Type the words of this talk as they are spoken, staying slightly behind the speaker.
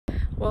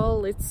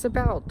Well, it's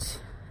about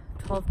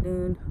 12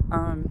 noon.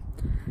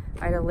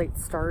 I had a late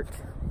start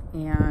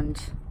and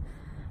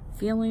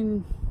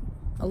feeling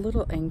a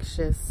little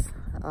anxious.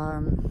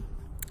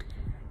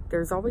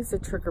 There's always a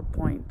trigger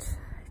point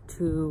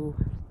to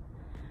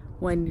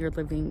when you're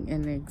living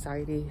in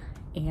anxiety,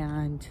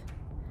 and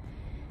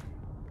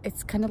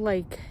it's kind of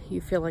like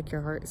you feel like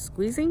your heart is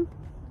squeezing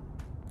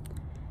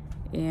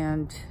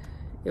and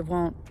it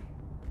won't,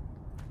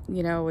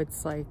 you know,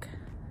 it's like,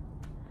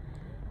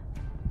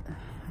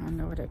 I don't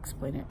know how to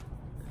explain it.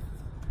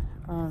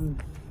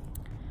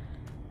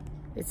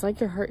 It's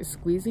like your heart is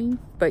squeezing,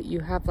 but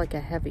you have like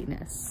a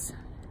heaviness.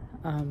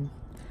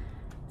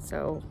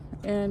 So,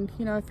 and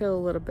you know, I feel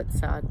a little bit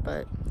sad,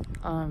 but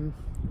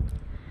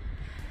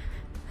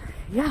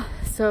yeah,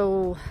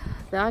 so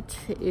that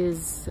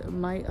is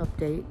my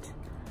update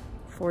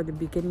for the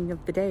beginning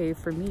of the day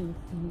for me.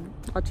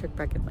 I'll check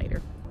back in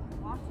later.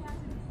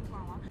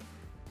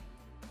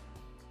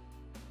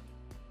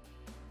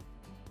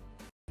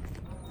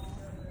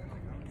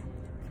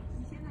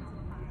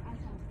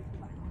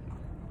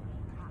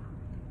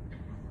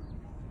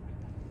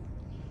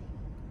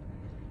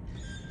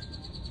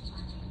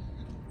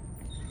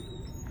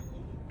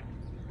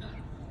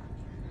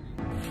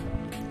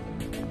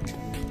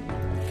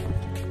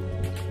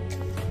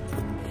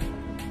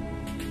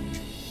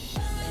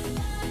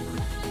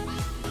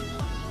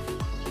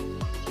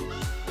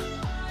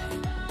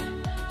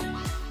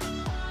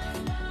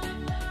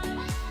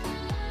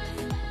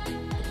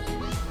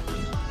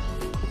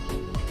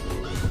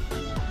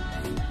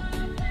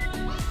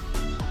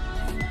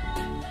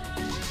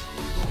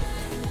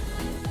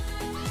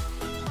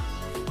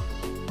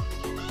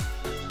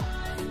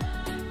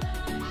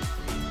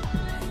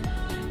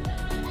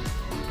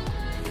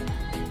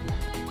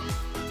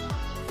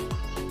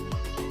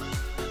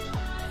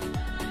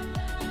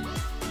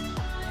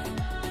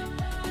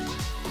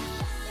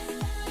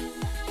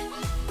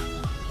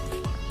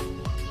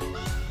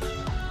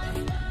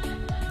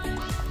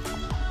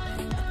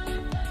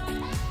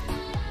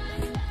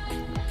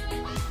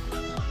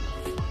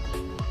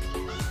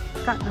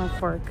 Got no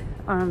fork,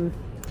 and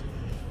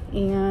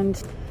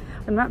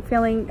I'm not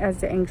feeling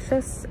as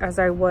anxious as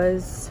I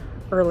was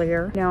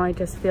earlier. Now I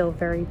just feel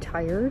very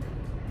tired.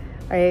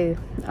 I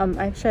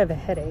actually have a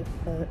headache,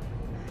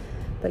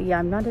 but yeah,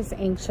 I'm not as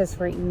anxious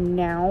right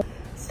now.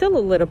 Still a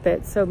little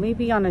bit, so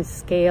maybe on a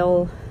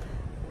scale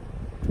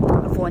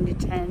of 1 to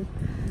 10,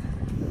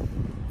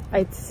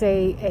 I'd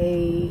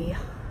say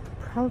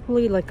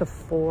probably like a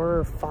 4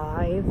 or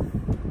 5.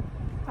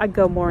 I'd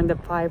go more in the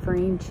 5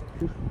 range.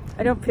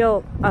 I don't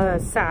feel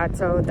sad,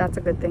 so that's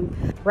a good thing.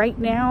 Right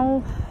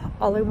now,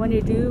 all I want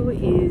to do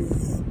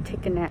is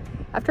take a nap.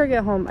 After I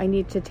get home, I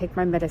need to take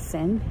my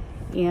medicine.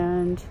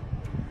 And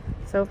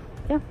so,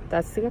 yeah,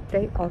 that's the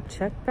update. I'll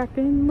check back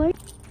in later.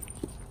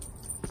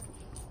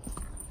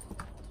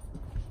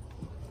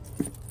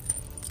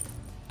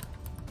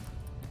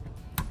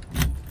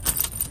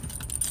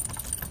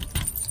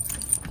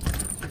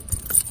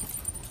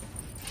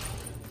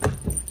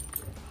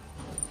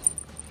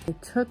 I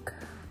took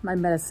my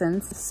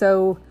medicines,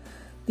 so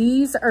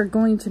these are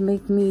going to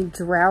make me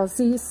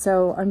drowsy,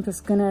 so I'm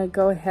just gonna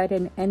go ahead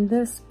and end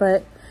this.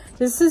 But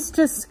this is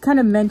just kind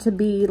of meant to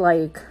be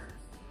like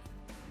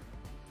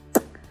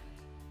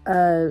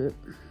how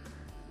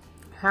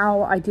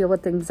I deal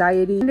with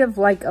anxiety, kind of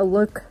like a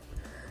look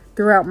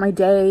throughout my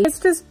day.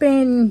 It's just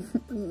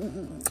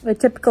been a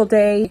typical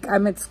day.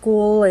 I'm at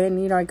school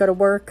and, you know, I go to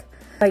work.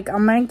 Like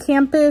on my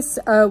campus,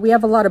 we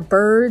have a lot of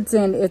birds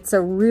and it's a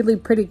really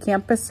pretty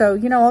campus. So,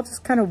 you know, I'll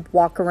just kind of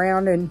walk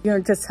around and, you know,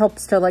 it just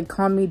helps to like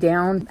calm me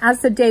down.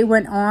 As the day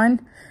went on,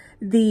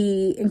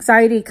 the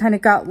anxiety kind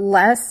of got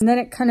less and then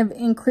it kind of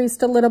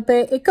increased a little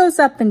bit. It goes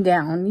up and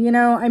down, you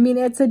know, I mean,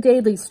 it's a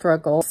daily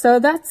struggle. So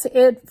that's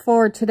it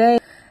for today.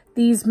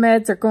 These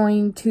meds are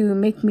going to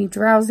make me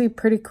drowsy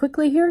pretty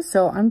quickly here.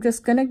 So I'm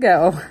just going to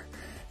go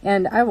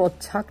and I will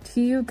talk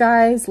to you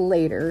guys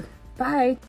later. Bye.